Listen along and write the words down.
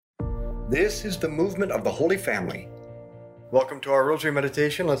This is the movement of the Holy Family. Welcome to our Rosary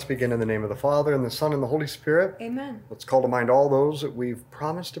Meditation. Let's begin in the name of the Father, and the Son, and the Holy Spirit. Amen. Let's call to mind all those that we've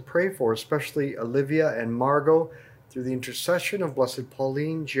promised to pray for, especially Olivia and Margot, through the intercession of Blessed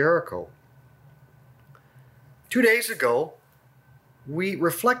Pauline Jaricot. 2 days ago, we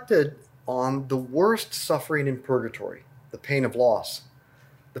reflected on the worst suffering in purgatory, the pain of loss,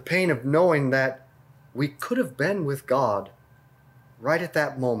 the pain of knowing that we could have been with God right at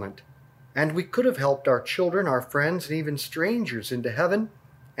that moment, and we could have helped our children, our friends, and even strangers into heaven,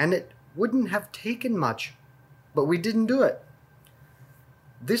 and it wouldn't have taken much, but we didn't do it.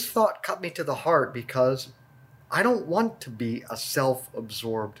 This thought cut me to the heart because I don't want to be a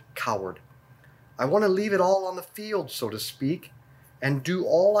self-absorbed coward. I want to leave it all on the field, so to speak, and do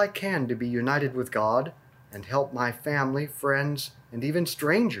all I can to be united with God and help my family, friends, and even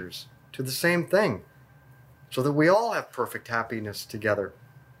strangers to the same thing, so that we all have perfect happiness together.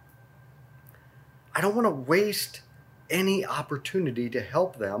 I don't want to waste any opportunity to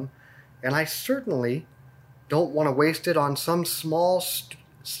help them, and I certainly don't want to waste it on some small,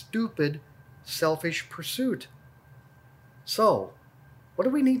 stupid, selfish pursuit. So, what do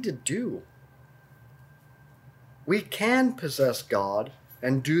we need to do? We can possess God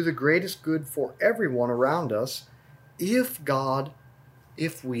and do the greatest good for everyone around us if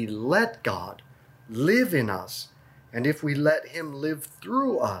we let God live in us, and if we let Him live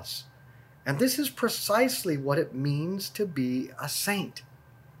through us. And this is precisely what it means to be a saint.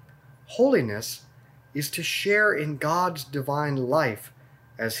 Holiness is to share in God's divine life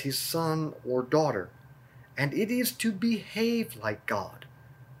as His son or daughter, and it is to behave like God,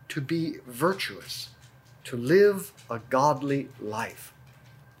 to be virtuous, to live a godly life.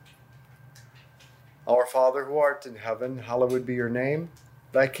 Our Father, who art in heaven, hallowed be your name.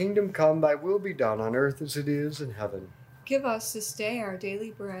 Thy kingdom come, thy will be done on earth as it is in heaven. Give us this day our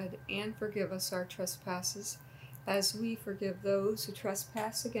daily bread, and forgive us our trespasses, as we forgive those who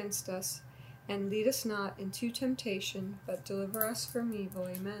trespass against us. And lead us not into temptation, but deliver us from evil.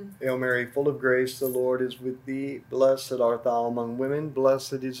 Amen. Hail Mary, full of grace, the Lord is with thee. Blessed art thou among women,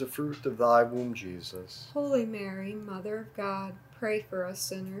 blessed is the fruit of thy womb, Jesus. Holy Mary, Mother of God, pray for us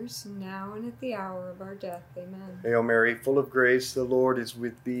sinners, now and at the hour of our death. Amen. Hail Mary, full of grace, the Lord is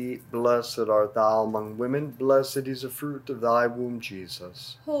with thee. Blessed art thou among women, blessed is the fruit of thy womb,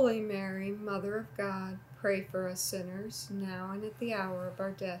 Jesus. Holy Mary, Mother of God, pray for us sinners, now and at the hour of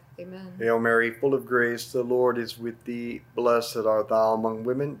our death. Amen. Hail Mary, full of grace, the Lord is with thee. Blessed art thou among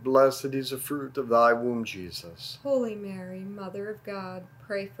women, blessed is the fruit of thy womb, Jesus. Holy Mary, Mother of God,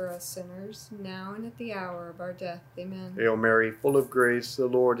 pray for us sinners, now and at the hour of our death. Amen. Hail Mary, full of grace, the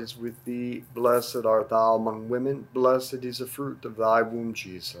Lord is with thee. Blessed art thou among women, blessed is the fruit of thy womb,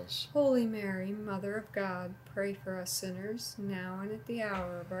 Jesus. Holy Mary, Mother of God, pray for us sinners, now and at the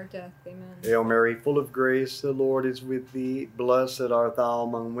hour of our death. Amen. Hail Mary, full of grace, the Lord is with thee. Blessed art thou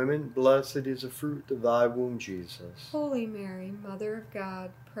among women, blessed is the fruit of thy womb, Jesus. Holy Mary, Mother of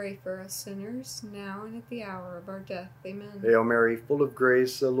God, pray for us sinners, now and at the hour of our death. Amen. Hail Mary, full of grace,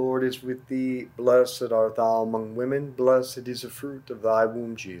 the Lord is with thee. Blessed art thou among women, blessed is the fruit of thy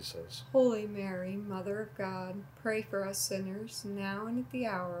womb, Jesus. Holy Mary, Mother of God, pray for us sinners, now and at the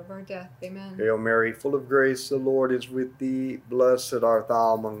hour of our death. Amen. Hail Mary, full of grace, the Lord is with thee. Blessed art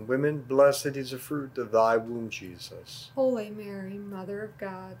thou among women, blessed is the fruit of thy womb, Jesus. Holy Mary, Mother of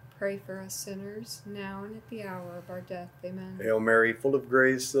God, pray for us sinners, now and at the hour of our death. Amen. Hail Mary, full of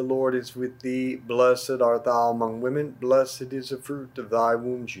grace, the Lord is with thee. Blessed art thou among women, blessed is the fruit of thy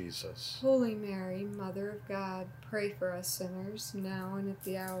womb, Jesus. Holy Mary, Mother of God, pray for us sinners, now and at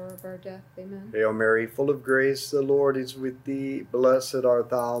the hour of our death. Amen. Hail Mary, full of grace, the Lord is with thee. Blessed art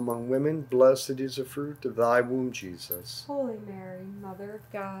thou among women, blessed is the fruit of thy womb, Jesus. Holy Mary, Mother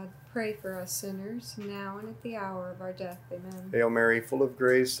of God, pray for us sinners, now and at the hour of our death. Amen. Hail Mary, full of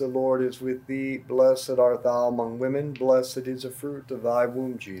grace, the Lord is with thee. Blessed art thou among women, blessed is the fruit of thy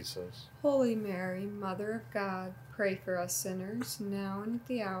womb, Jesus. Holy Mary, Mother of God, pray for us sinners, now and at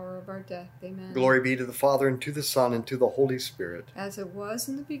the hour of our death. Amen. Glory be to the Father, and to the Son, and to the Holy Spirit. As it was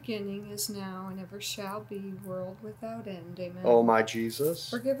in the beginning, is now, and ever shall be, world without end. Amen. O my Jesus,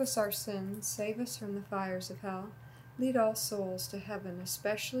 forgive us our sins, save us from the fires of hell. Lead all souls to heaven,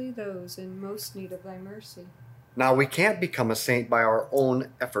 especially those in most need of thy mercy. Now we can't become a saint by our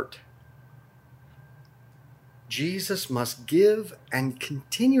own effort. Jesus must give and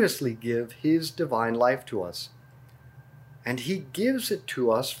continuously give His divine life to us. And He gives it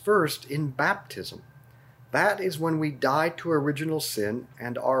to us first in baptism. That is when we die to original sin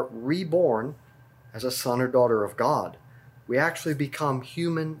and are reborn as a son or daughter of God. We actually become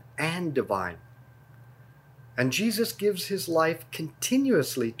human and divine. And Jesus gives his life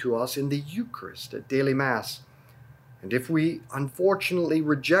continuously to us in the Eucharist at daily Mass. And if we unfortunately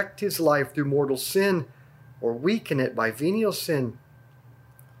reject his life through mortal sin or weaken it by venial sin,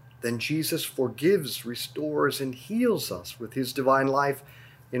 then Jesus forgives, restores, and heals us with his divine life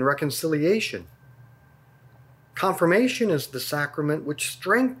in reconciliation. Confirmation is the sacrament which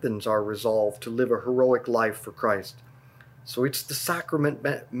strengthens our resolve to live a heroic life for Christ. So it's the sacrament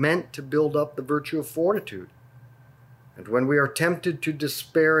meant to build up the virtue of fortitude. And when we are tempted to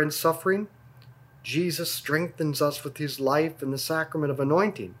despair and suffering, Jesus strengthens us with his life in the sacrament of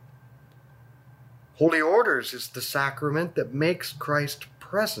anointing. Holy Orders is the sacrament that makes Christ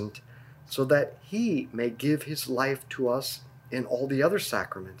present so that he may give his life to us in all the other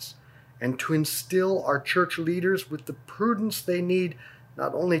sacraments, and to instill our church leaders with the prudence they need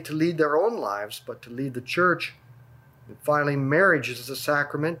not only to lead their own lives, but to lead the church. And finally, marriage is a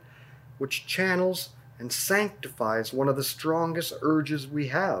sacrament which channels and sanctifies one of the strongest urges we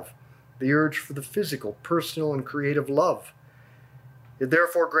have, the urge for the physical, personal, and creative love. It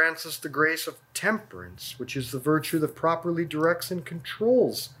therefore grants us the grace of temperance, which is the virtue that properly directs and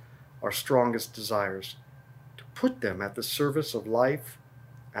controls our strongest desires, to put them at the service of life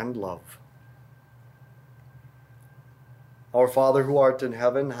and love. Our Father who art in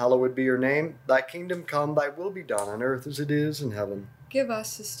heaven, hallowed be your name. Thy kingdom come, thy will be done on earth as it is in heaven. Give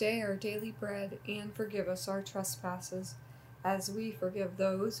us this day our daily bread, and forgive us our trespasses, as we forgive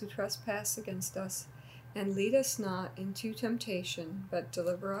those who trespass against us. And lead us not into temptation, but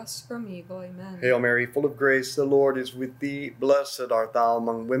deliver us from evil. Amen. Hail Mary, full of grace, the Lord is with thee. Blessed art thou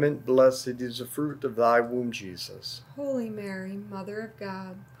among women, blessed is the fruit of thy womb, Jesus. Holy Mary, Mother of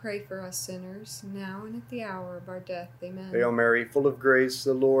God, pray for us sinners, now and at the hour of our death. Amen. Hail Mary, full of grace,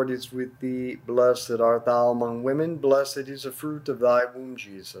 the Lord is with thee. Blessed art thou among women, blessed is the fruit of thy womb,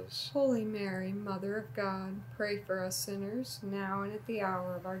 Jesus. Holy Mary, Mother of God, pray for us sinners, now and at the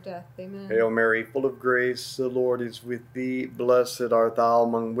hour of our death. Amen. Hail Mary, full of grace, the Lord is with thee. Blessed art thou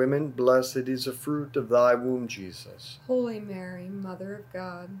among women, blessed is the fruit of thy womb, Jesus. Holy Mary, Mother of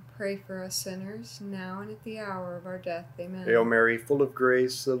God, pray for us sinners, now and at the hour of our death. Amen. Hail Mary, full of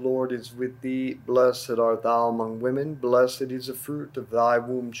grace, the Lord is with thee. Blessed art thou among women, blessed is the fruit of thy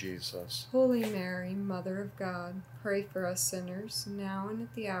womb, Jesus. Holy Mary, Mother of God, pray for us sinners, now and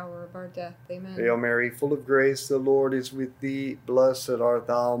at the hour of our death. Amen. Hail Mary, full of grace, the Lord is with thee. Blessed art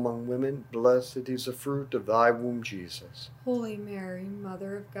thou among women, blessed is the fruit of thy womb, Jesus. Holy Mary,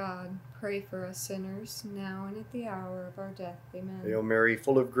 Mother of God, pray for us sinners, now and at the hour of our death. Amen. Hail Mary,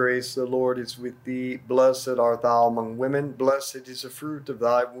 full of grace, the Lord is with thee. Blessed art thou among women, blessed is the fruit of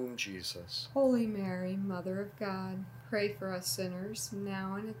thy womb, Jesus. Holy Mary, Mother of God, pray for us sinners,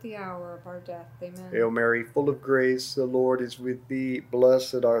 now and at the hour of our death. Amen. Hail Mary, full of grace, the Lord is with thee.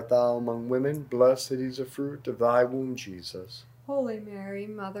 Blessed art thou among women, blessed is the fruit of thy womb, Jesus. Holy Mary,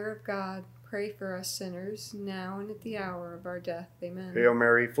 Mother of God, pray for us sinners, now and at the hour of our death. Amen. Hail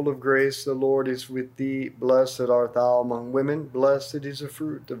Mary, full of grace, the Lord is with thee. Blessed art thou among women, blessed is the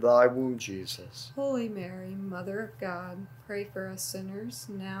fruit of thy womb, Jesus. Holy Mary, Mother of God, pray for us sinners,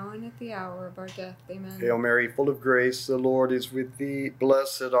 now and at the hour of our death. Amen. Hail Mary, full of grace, the Lord is with thee.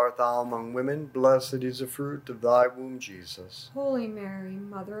 Blessed art thou among women, blessed is the fruit of thy womb, Jesus. Holy Mary,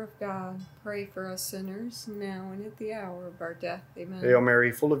 Mother of God, pray for us sinners, now and at the hour of our death. Amen. Hail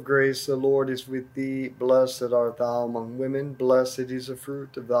Mary, full of grace, the Lord is with thee. Blessed art thou among women, blessed is the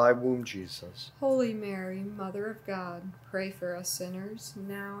fruit of thy womb, Jesus. Holy Mary, Mother of God, pray for us sinners,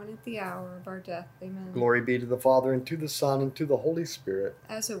 now and at the hour of our death. Amen. Glory be to the Father, and to the Son, and to the Holy Spirit.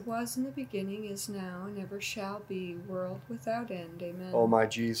 As it was in the beginning, is now, and ever shall be, world without end. Amen. O my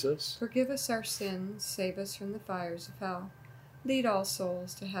Jesus, forgive us our sins, save us from the fires of hell. Lead all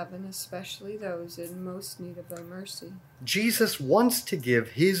souls to heaven, especially those in most need of thy mercy. Jesus wants to give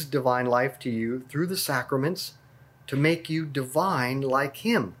his divine life to you through the sacraments to make you divine like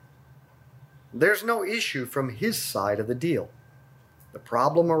him. There's no issue from his side of the deal. The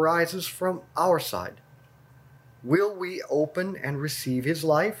problem arises from our side. Will we open and receive his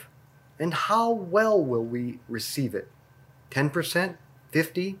life? And how well will we receive it? 10%?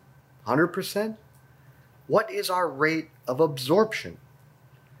 50%? 100%? What is our rate of absorption?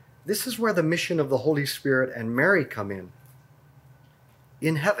 This is where the mission of the Holy Spirit and Mary come in.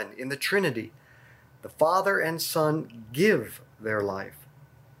 In heaven, in the Trinity, the Father and Son give their life.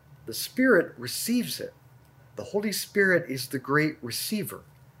 The Spirit receives it. The Holy Spirit is the great receiver.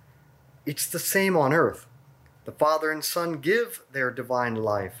 It's the same on earth. The Father and Son give their divine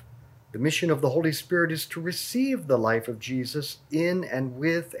life. The mission of the Holy Spirit is to receive the life of Jesus in and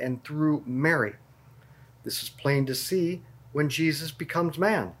with and through Mary. This is plain to see when Jesus becomes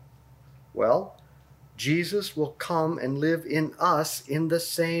man. Well, Jesus will come and live in us in the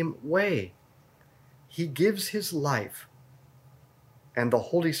same way. He gives his life, and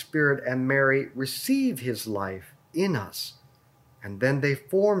the Holy Spirit and Mary receive his life in us, and then they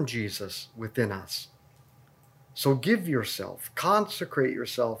form Jesus within us. So give yourself, consecrate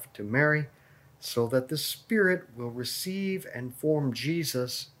yourself to Mary, so that the Spirit will receive and form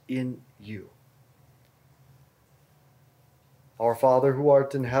Jesus in you. Our Father who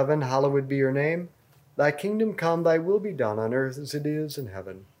art in heaven, hallowed be your name. Thy kingdom come, thy will be done on earth as it is in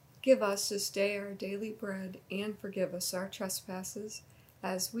heaven. Give us this day our daily bread, and forgive us our trespasses,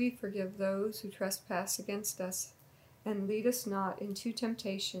 as we forgive those who trespass against us. And lead us not into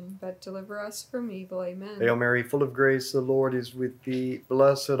temptation, but deliver us from evil. Amen. Hail Mary, full of grace, the Lord is with thee.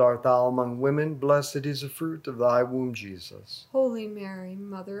 Blessed art thou among women, blessed is the fruit of thy womb, Jesus. Holy Mary,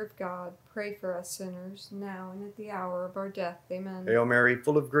 Mother of God, pray for us sinners, now and at the hour of our death. Amen. Hail Mary,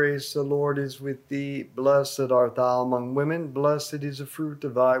 full of grace, the Lord is with thee. Blessed art thou among women, blessed is the fruit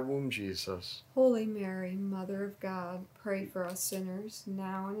of thy womb, Jesus. Holy Mary, Mother of God, pray for us sinners,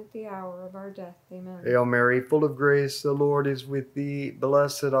 now and at the hour of our death. Amen. Hail Mary, full of grace, the Lord is with thee.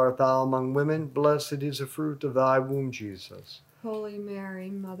 Blessed art thou among women, blessed is the fruit of thy womb, Jesus. Holy Mary,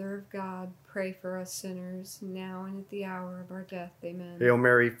 Mother of God, pray for us sinners, now and at the hour of our death. Amen. Hail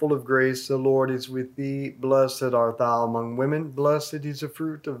Mary, full of grace, the Lord is with thee. Blessed art thou among women, blessed is the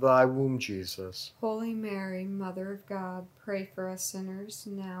fruit of thy womb, Jesus. Holy Mary, Mother of God, pray for us sinners,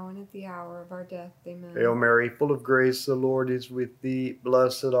 now and at the hour of our death. Amen. Hail Mary, full of grace, the Lord is with thee.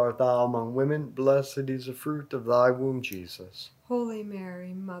 Blessed art thou among women, blessed is the fruit of thy womb, Jesus. Holy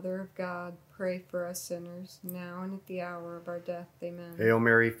Mary, Mother of God, pray for us sinners, now and at the hour of our death. Amen. Hail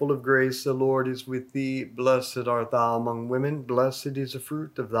Mary, full of grace, the Lord is with thee. Blessed art thou among women, blessed is the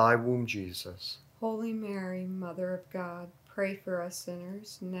fruit of thy womb, Jesus. Holy Mary, Mother of God, pray for us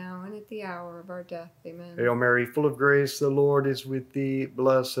sinners, now and at the hour of our death. Amen. Hail Mary, full of grace, the Lord is with thee.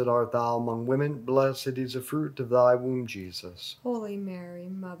 Blessed art thou among women, blessed is the fruit of thy womb, Jesus. Holy Mary,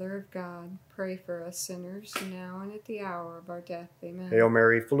 Mother of God, pray for us sinners, now and at the hour of our death. Amen. Hail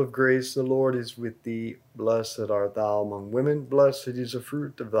Mary, full of grace, the Lord is with thee. Blessed art thou among women, blessed is the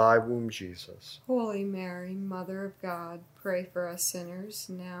fruit of thy womb, Jesus. Holy Mary, Mother of God, pray for us sinners,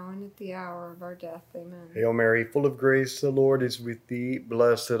 now and at the hour of our death. Amen. Hail Mary, full of grace, the Lord is with thee.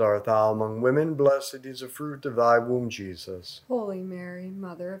 Blessed art thou among women, blessed is the fruit of thy womb, Jesus. Holy Mary,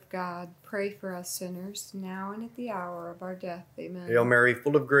 Mother of God, pray for us sinners, now and at the hour of our death. Amen. Hail Mary,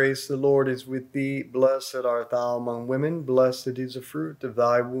 full of grace, the Lord is with thee. Blessed art thou among women, blessed is the fruit of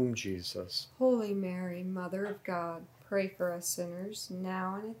thy womb, Jesus. Holy Mary, Mother of God, pray for us sinners,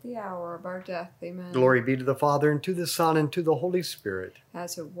 now and at the hour of our death. Amen. Glory be to the Father, and to the Son, and to the Holy Spirit.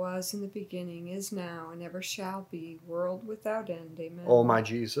 As it was in the beginning, is now, and ever shall be, world without end. Amen. O my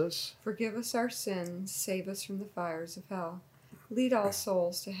Jesus, forgive us our sins, save us from the fires of hell. Lead all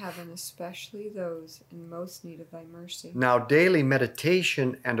souls to heaven, especially those in most need of thy mercy. now daily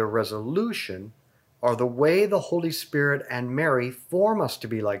meditation and a resolution are the way the Holy Spirit and Mary form us to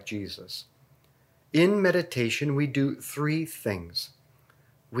be like Jesus. In meditation, we do three things.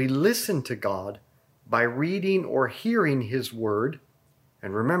 We listen to God by reading or hearing His Word.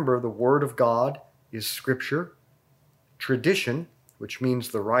 And remember, the Word of God is Scripture, tradition, which means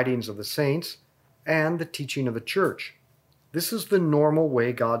the writings of the saints, and the teaching of the church. This is the normal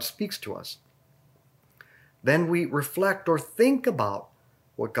way God speaks to us. Then we reflect or think about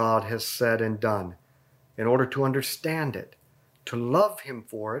what God has said and done in order to understand it, to love Him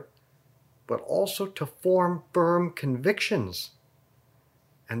for it, but also to form firm convictions.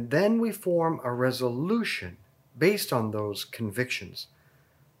 And then we form a resolution based on those convictions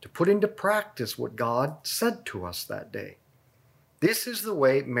to put into practice what God said to us that day. This is the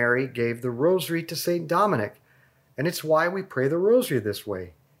way Mary gave the rosary to St. Dominic, and it's why we pray the rosary this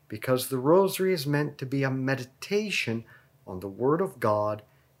way, because the rosary is meant to be a meditation on the Word of God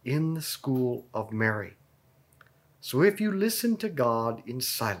in the school of Mary. So if you listen to God in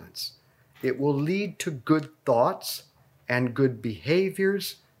silence, it will lead to good thoughts and good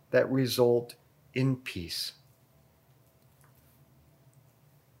behaviors that result in peace.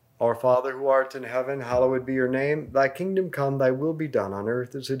 Our Father who art in heaven, hallowed be your name. Thy kingdom come, thy will be done on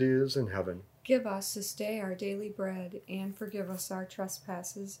earth as it is in heaven. Give us this day our daily bread, and forgive us our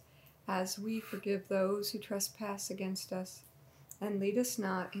trespasses, as we forgive those who trespass against us. And lead us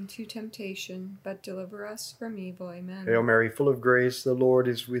not into temptation, but deliver us from evil. Amen. Hail Mary, full of grace, the Lord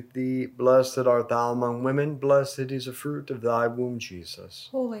is with thee. Blessed art thou among women. Blessed is the fruit of thy womb, Jesus.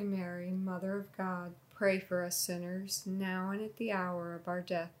 Holy Mary, Mother of God, pray for us sinners, now and at the hour of our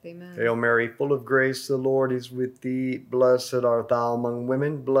death. Amen. Hail Mary, full of grace, the Lord is with thee. Blessed art thou among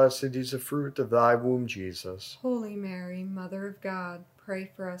women. Blessed is the fruit of thy womb, Jesus. Holy Mary, Mother of God, pray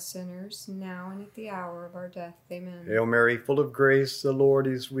for us sinners, now and at the hour of our death. Amen. Hail Mary, full of grace, the Lord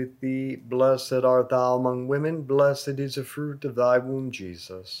is with thee. Blessed art thou among women. Blessed is the fruit of thy womb,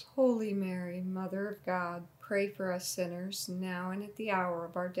 Jesus. Holy Mary, Mother of God, pray for us sinners, now and at the hour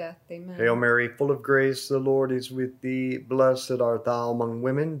of our death. Amen. Hail Mary, full of grace, the Lord is with thee. Blessed art thou among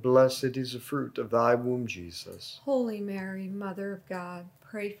women. Blessed is the fruit of thy womb, Jesus. Holy Mary, Mother of God,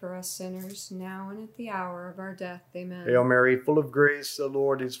 pray for us sinners, now and at the hour of our death. Amen. Hail Mary, full of grace, the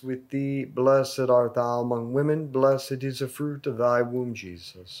Lord is with thee. Blessed art thou among women. Blessed is the fruit of thy womb,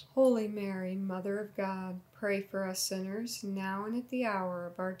 Jesus. Holy Mary, Mother of God, pray for us sinners, now and at the hour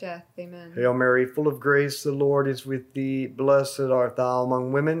of our death. Amen. Hail Mary, full of grace, the Lord is with thee. Blessed art thou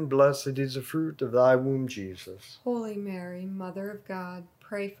among women. Blessed is the fruit of thy womb, Jesus. Holy Mary, Mother of God,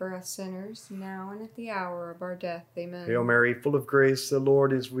 pray for us sinners, now and at the hour of our death. Amen. Hail Mary, full of grace, the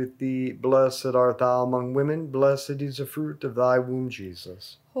Lord is with thee. Blessed art thou among women. Blessed is the fruit of thy womb,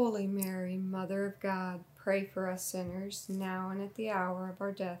 Jesus. Holy Mary, Mother of God, pray for us sinners, now and at the hour of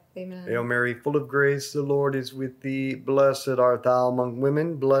our death. Amen. Hail Mary, full of grace, the Lord is with thee. Blessed art thou among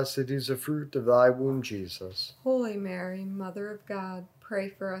women. Blessed is the fruit of thy womb, Jesus. Holy Mary, Mother of God, pray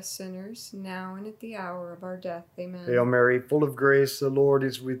for us sinners, now and at the hour of our death. Amen. Hail Mary, full of grace, the Lord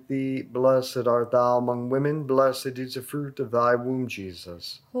is with thee. Blessed art thou among women. Blessed is the fruit of thy womb,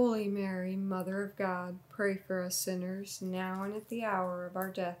 Jesus. Holy Mary, Mother of God, pray for us sinners, now and at the hour of our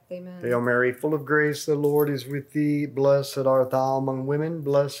death. Amen. Hail Mary, full of grace, the Lord is with thee. Blessed art thou among women.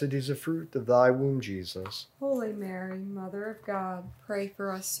 Blessed is the fruit of thy womb, Jesus. Holy Mary, Mother of God, pray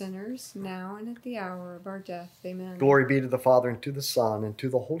for us sinners, now and at the hour of our death. Amen. Glory be to the Father, and to the Son, and to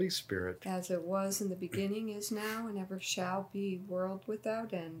the Holy Spirit. As it was in the beginning, is now, and ever shall be, world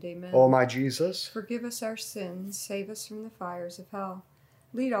without end. Amen. O my Jesus, forgive us our sins, save us from the fires of hell.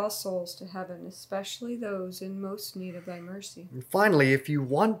 Lead all souls to heaven, especially those in most need of thy mercy. and finally, if you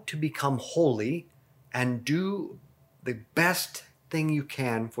want to become holy and do the best thing you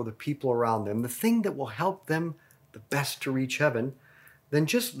can for the people around them, the thing that will help them the best to reach heaven, then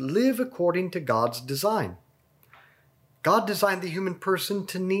just live according to God's design. God designed the human person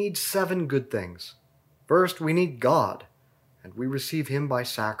to need 7 good things. First, we need God, and we receive Him by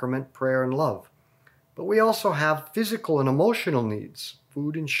sacrament, prayer, and love. But we also have physical and emotional needs: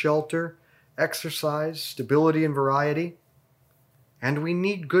 food and shelter, exercise, stability and variety. And we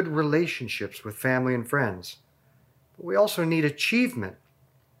need good relationships with family and friends. But we also need achievement,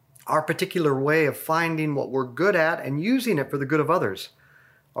 our particular way of finding what we're good at and using it for the good of others,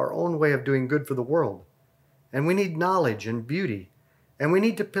 our own way of doing good for the world. And we need knowledge and beauty, and we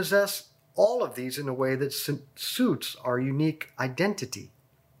need to possess all of these in a way that suits our unique identity.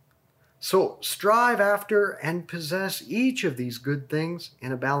 So strive after and possess each of these good things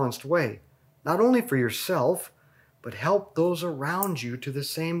in a balanced way, not only for yourself, but help those around you to the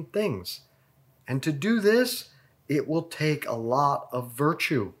same things. And to do this, it will take a lot of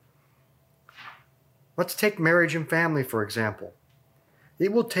virtue. Let's take marriage and family, for example.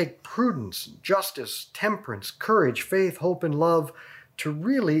 It will take prudence, justice, temperance, courage, faith, hope, and love to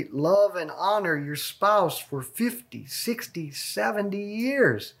really love and honor your spouse for 50, 60, 70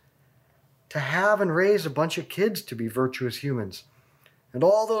 years. To have and raise a bunch of kids to be virtuous humans. And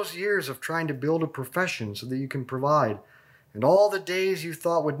all those years of trying to build a profession so that you can provide. And all the days you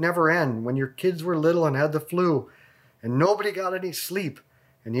thought would never end when your kids were little and had the flu. And nobody got any sleep.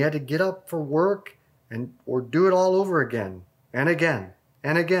 And you had to get up for work or do it all over again. And again.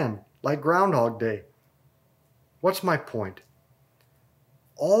 And again. Like Groundhog Day. What's my point?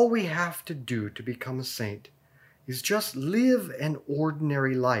 All we have to do to become a saint is just live an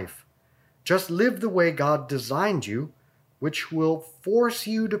ordinary life. Just live the way God designed you, which will force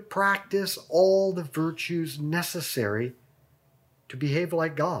you to practice all the virtues necessary to behave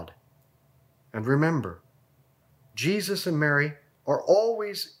like God. And remember, Jesus and Mary are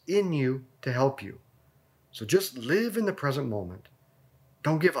always in you to help you. So just live in the present moment.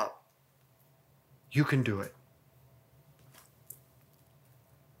 Don't give up. You can do it.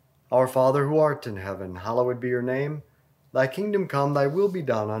 Our Father who art in heaven, hallowed be your name. Thy kingdom come, thy will be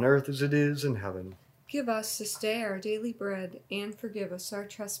done on earth as it is in heaven. Give us this day our daily bread, and forgive us our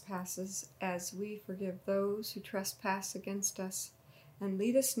trespasses, as we forgive those who trespass against us. And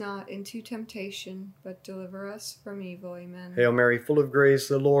lead us not into temptation, but deliver us from evil. Amen. Hail Mary, full of grace,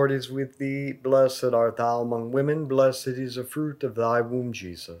 the Lord is with thee. Blessed art thou among women. Blessed is the fruit of thy womb,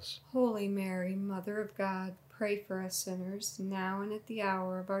 Jesus. Holy Mary, Mother of God, pray for us sinners, now and at the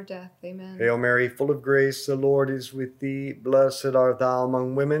hour of our death. Amen. Hail Mary, full of grace, the Lord is with thee. Blessed art thou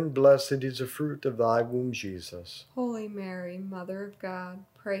among women. Blessed is the fruit of thy womb, Jesus. Holy Mary, Mother of God,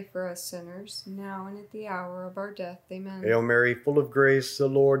 pray for us sinners, now and at the hour of our death. Amen. Hail Mary, full of grace, the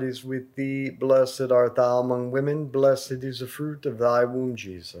Lord is with thee. Blessed art thou among women. Blessed is the fruit of thy womb,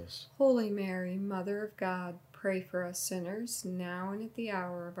 Jesus. Holy Mary, Mother of God, pray for us sinners, now and at the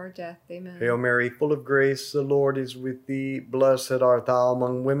hour of our death. Amen. Hail Mary, full of grace, the Lord is with thee. Blessed art thou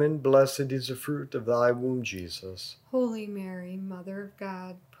among women. Blessed is the fruit of thy womb, Jesus. Holy Mary, Mother of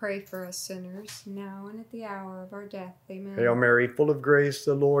God, pray for us sinners, now and at the hour of our death. Amen. Hail Mary, full of grace,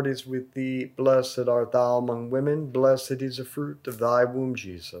 the Lord is with thee. Blessed art thou among women. Blessed is the fruit of thy womb,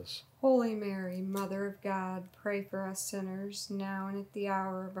 Jesus. Holy Mary, Mother of God, pray for us sinners, now and at the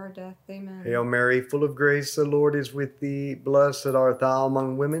hour of our death. Amen. Hail Mary, full of grace, the Lord is with thee. Blessed art thou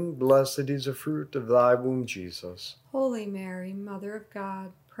among women. Blessed is the fruit of thy womb, Jesus. Holy Mary, Mother of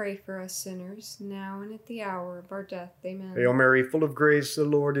God, pray for us sinners, now and at the hour of our death. Amen. Hail Mary, full of grace, the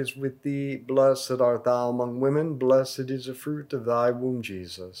Lord is with thee. Blessed art thou among women. Blessed is the fruit of thy womb,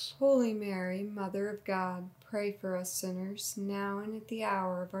 Jesus. Holy Mary, Mother of God, pray for us sinners, now and at the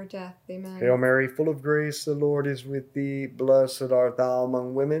hour of our death. Amen. Hail Mary, full of grace, the Lord is with thee. Blessed art thou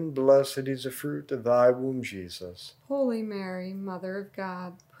among women. Blessed is the fruit of thy womb, Jesus. Holy Mary, Mother of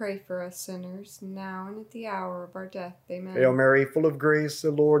God, pray for us sinners, now and at the hour of our death. Amen. Hail Mary, full of grace,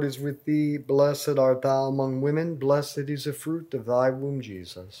 the Lord is with thee. Blessed art thou among women. Blessed is the fruit of thy womb,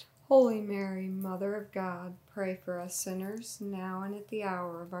 Jesus. Holy Mary, Mother of God, pray for us sinners, now and at the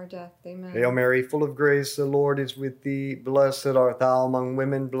hour of our death. Amen. Hail Mary, full of grace, the Lord is with thee. Blessed art thou among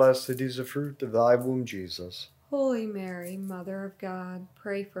women. Blessed is the fruit of thy womb, Jesus. Holy Mary, Mother of God,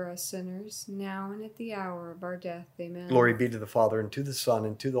 pray for us sinners, now and at the hour of our death. Amen. Glory be to the Father, and to the Son,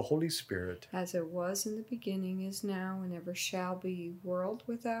 and to the Holy Spirit. As it was in the beginning, is now, and ever shall be, world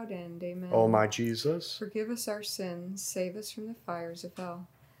without end. Amen. O my Jesus, forgive us our sins, save us from the fires of hell.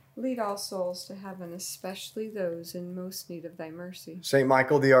 Lead all souls to heaven, especially those in most need of thy mercy. Saint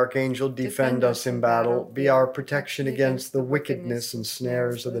Michael the Archangel, defend us in battle. Be our protection against the wickedness and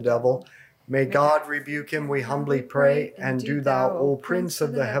snares of the devil. May God rebuke him, we humbly pray. And do thou, O Prince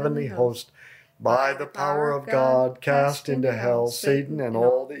of the heavenly host, by the power of God, cast into hell Satan and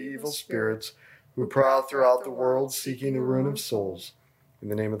all the evil spirits who prowl throughout the world seeking the ruin of souls. In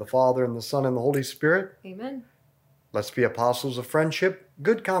the name of the Father, and the Son, and the Holy Spirit. Amen. Let's be apostles of friendship,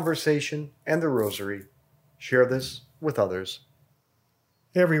 good conversation, and the rosary. Share this with others.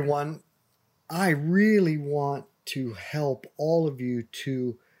 Hey everyone, I really want to help all of you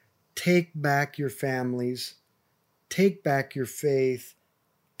to take back your families, take back your faith,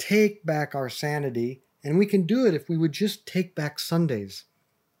 take back our sanity, and we can do it if we would just take back Sundays.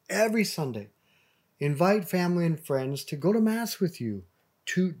 Every Sunday, invite family and friends to go to Mass with you,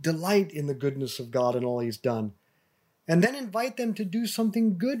 to delight in the goodness of God and all He's done. And then invite them to do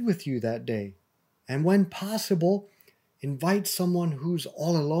something good with you that day. And when possible, invite someone who's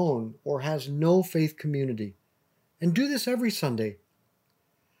all alone or has no faith community. And do this every Sunday.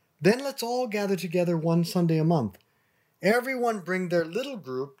 Then let's all gather together one Sunday a month. Everyone bring their little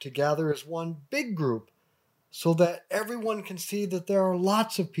group to gather as one big group so that everyone can see that there are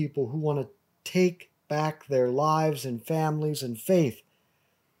lots of people who want to take back their lives and families and faith.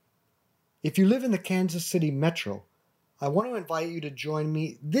 If you live in the Kansas City metro, I want to invite you to join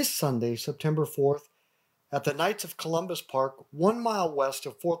me this Sunday, September 4th, at the Knights of Columbus Park, 1 mile west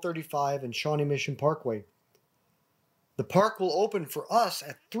of 435 and Shawnee Mission Parkway. The park will open for us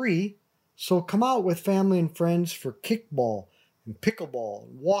at 3, so come out with family and friends for kickball and pickleball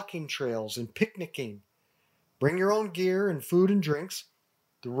and walking trails and picnicking. Bring your own gear and food and drinks.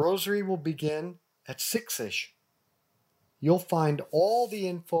 The rosary will begin at 6-ish. You'll find all the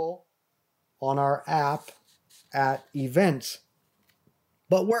info on our app at events.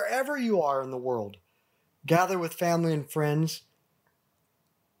 But wherever you are in the world, gather with family and friends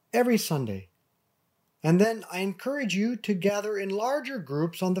every Sunday. And then I encourage you to gather in larger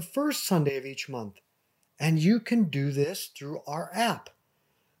groups on the first Sunday of each month. And you can do this through our app.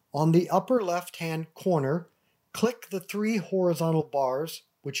 On the upper left-hand corner, click the 3 horizontal bars,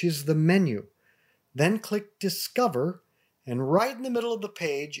 which is the menu. Then click Discover, and right in the middle of the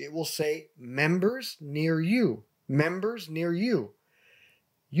page, it will say Members Near You. Members Near You.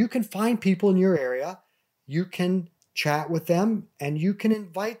 You can find people in your area, you can chat with them, and you can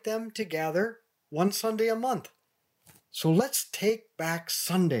invite them to gather one Sunday a month. So let's take back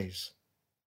Sundays.